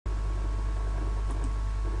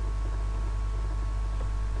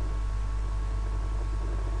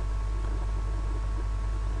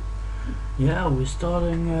Yeah, we're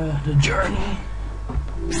starting the journey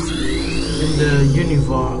in the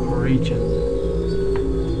Univar region.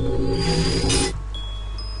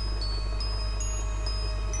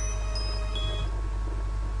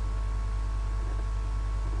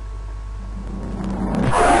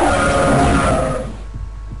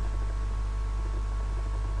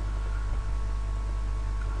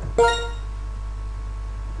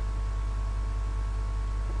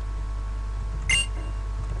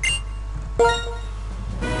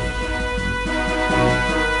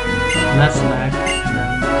 Less lag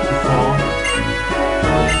than before.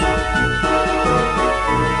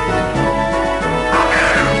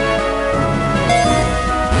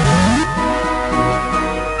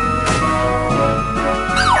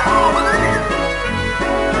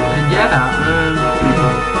 And yeah,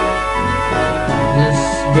 this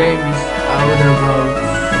game is out about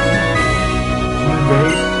 2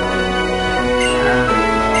 days.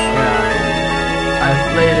 And yeah, I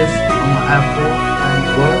play this on my Apple and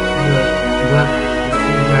work. But the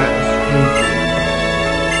figure is huge.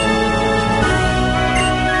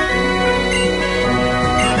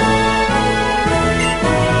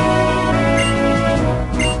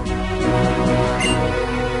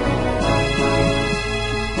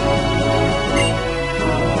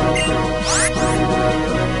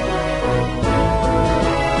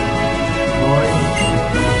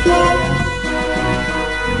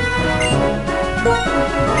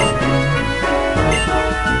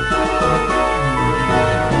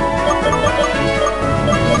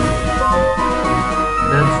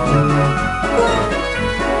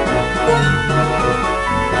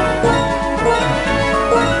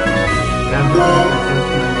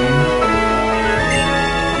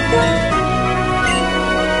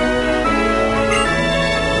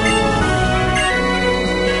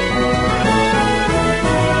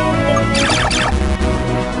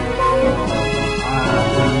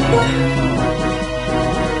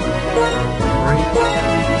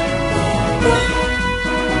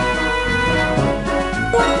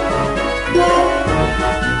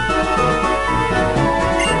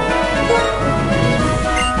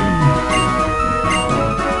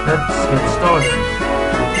 Let's get started.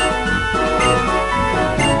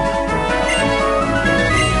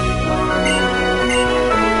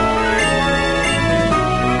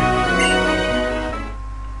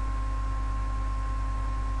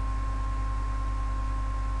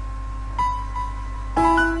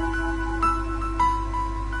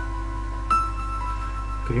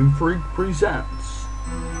 Game Freak presents.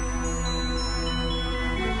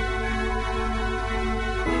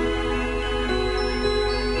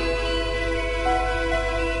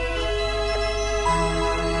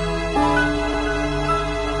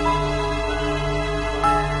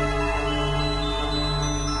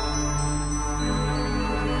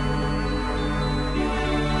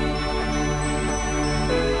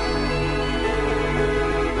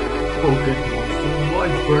 Pocket Monster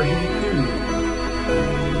Light version 2.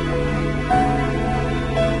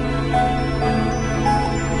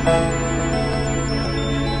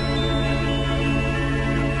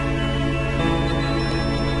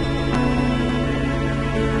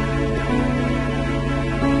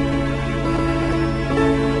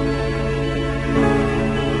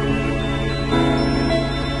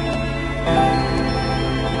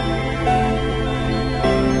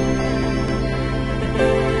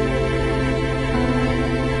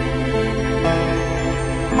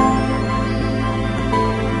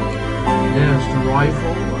 There's the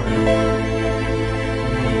rifle,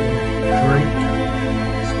 Drake,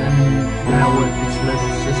 standing there with his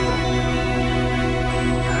little sister,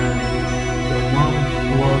 and the mom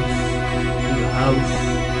walks to the house,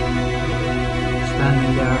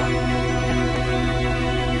 standing there,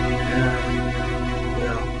 and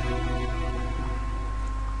yeah.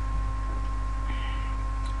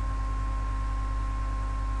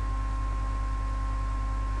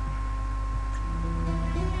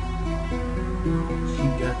 She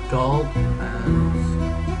got called and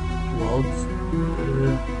walked to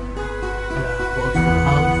the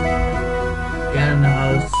house. Get in the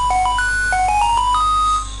house.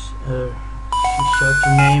 She shouts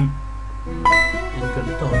her name and you can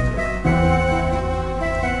talk to her.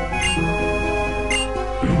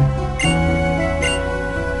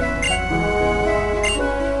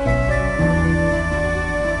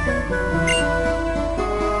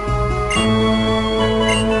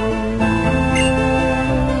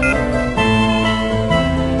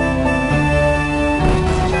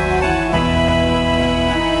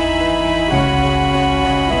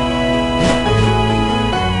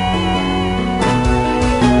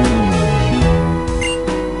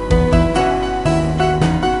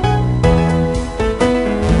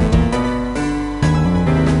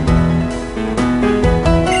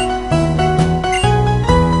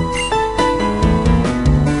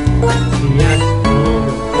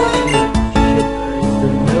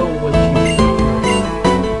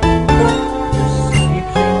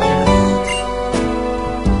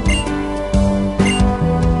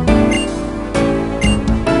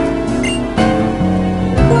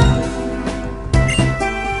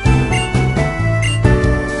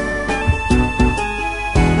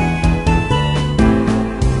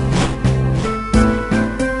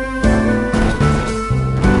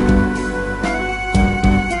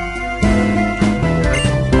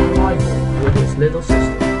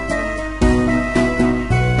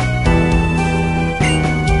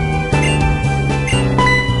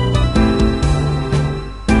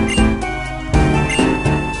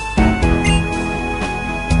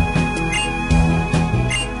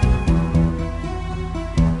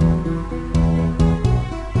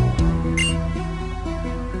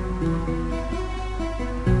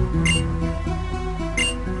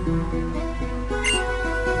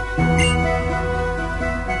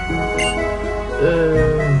 We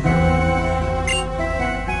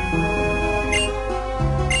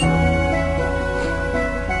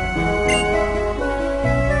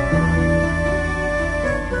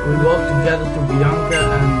walk together to Bianca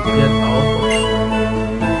and get our photo.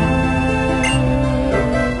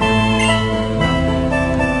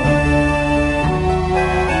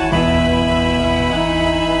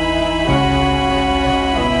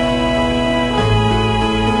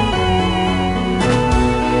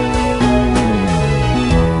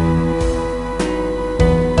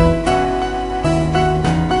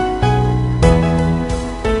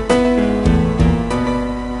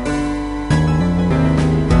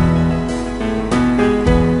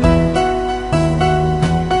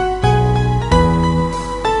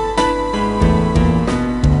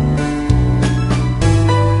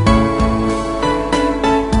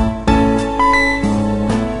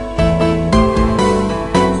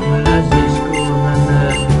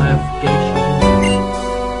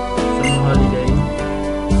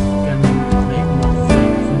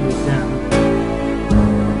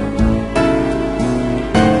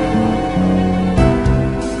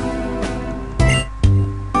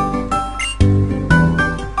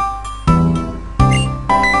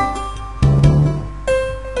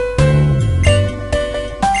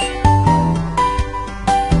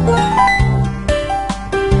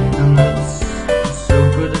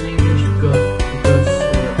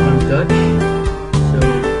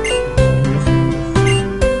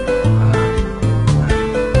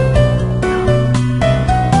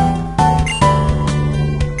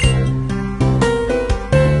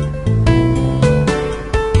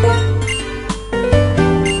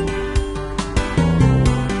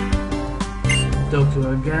 Doctor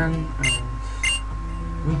again, and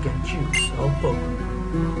we can choose our Pokemon.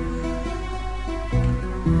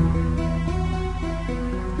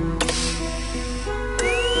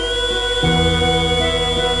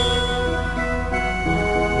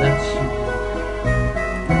 Let's see.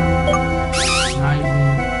 Ivy,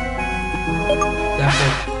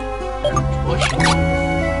 Dapper, and Ocean.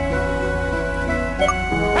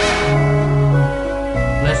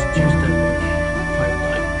 Let's choose them.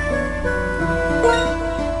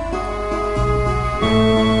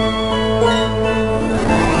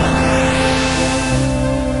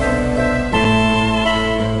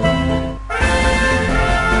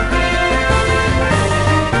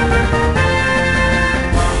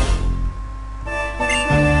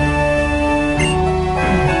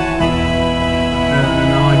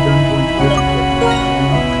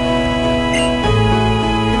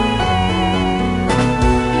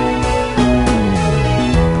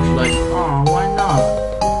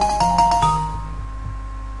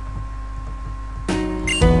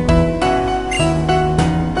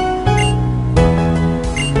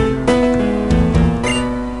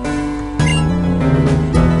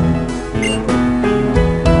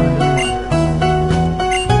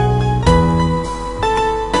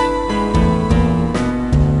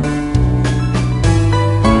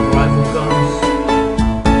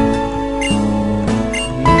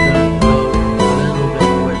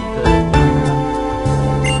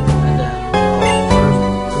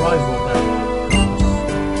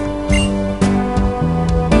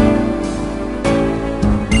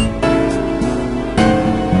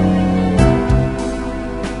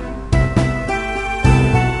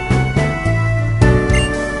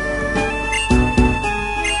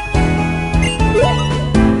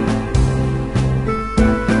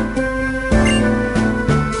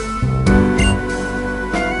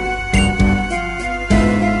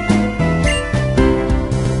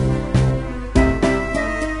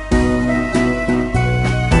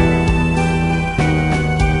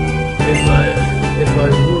 If I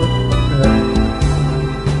would,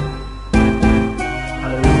 I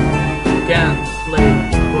can't play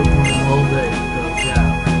Pokemon all day because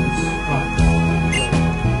yeah, it's fun.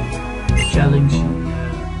 Challenging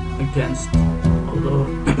against other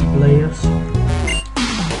players.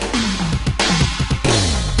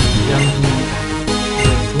 Challenging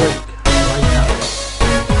the break right now.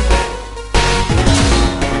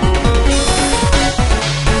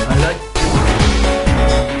 I like.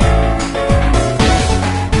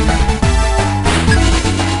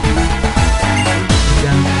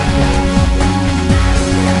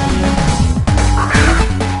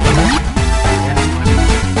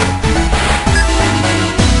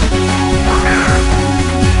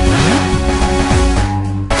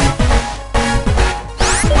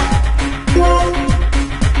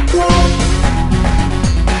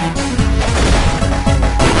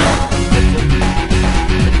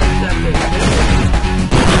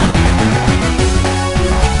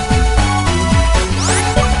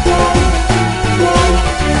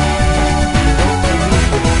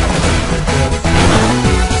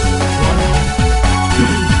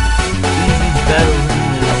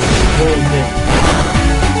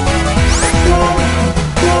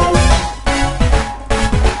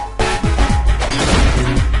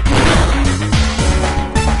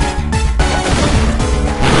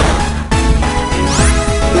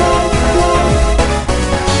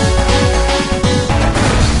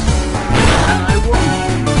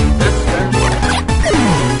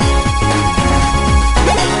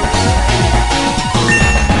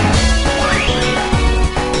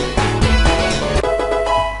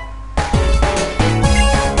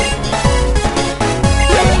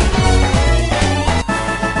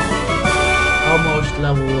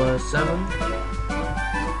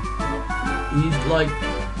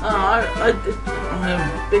 I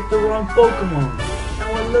picked the wrong Pokemon.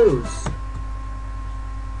 Now I lose.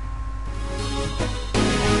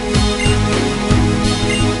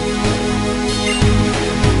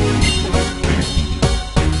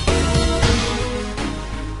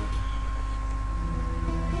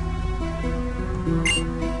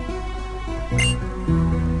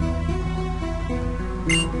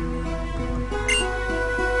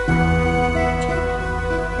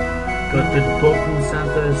 Go to the Pokemon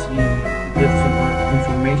Center, he gives some more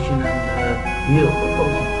information and heal the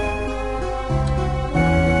Pokemon.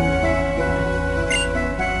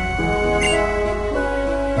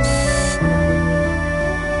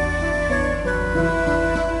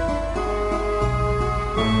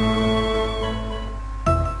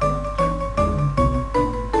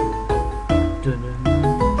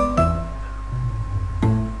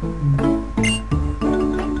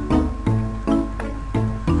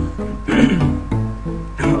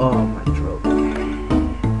 Oh, my throat.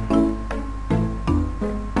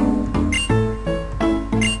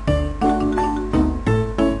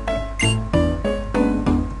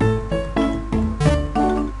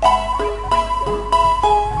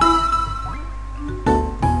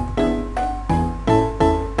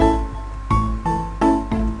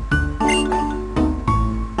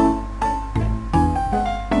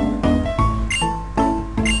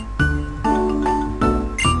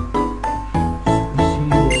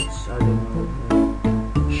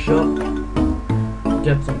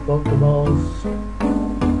 Get some Pokeballs,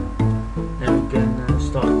 then we can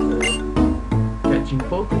start catching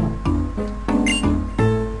Pokemon.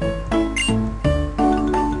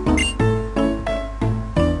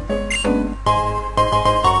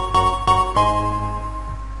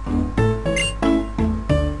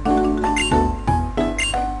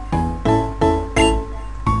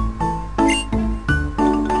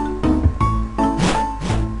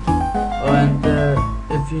 Oh, and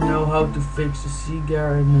if you know how to fix the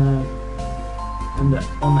Seagar on the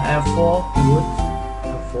F4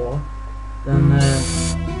 F4, then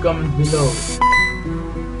comment below.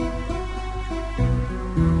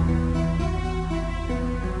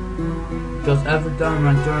 Because every time I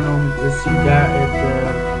turn on the Seagar, it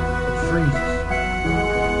freezes.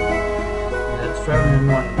 And that's very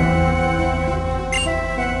annoying.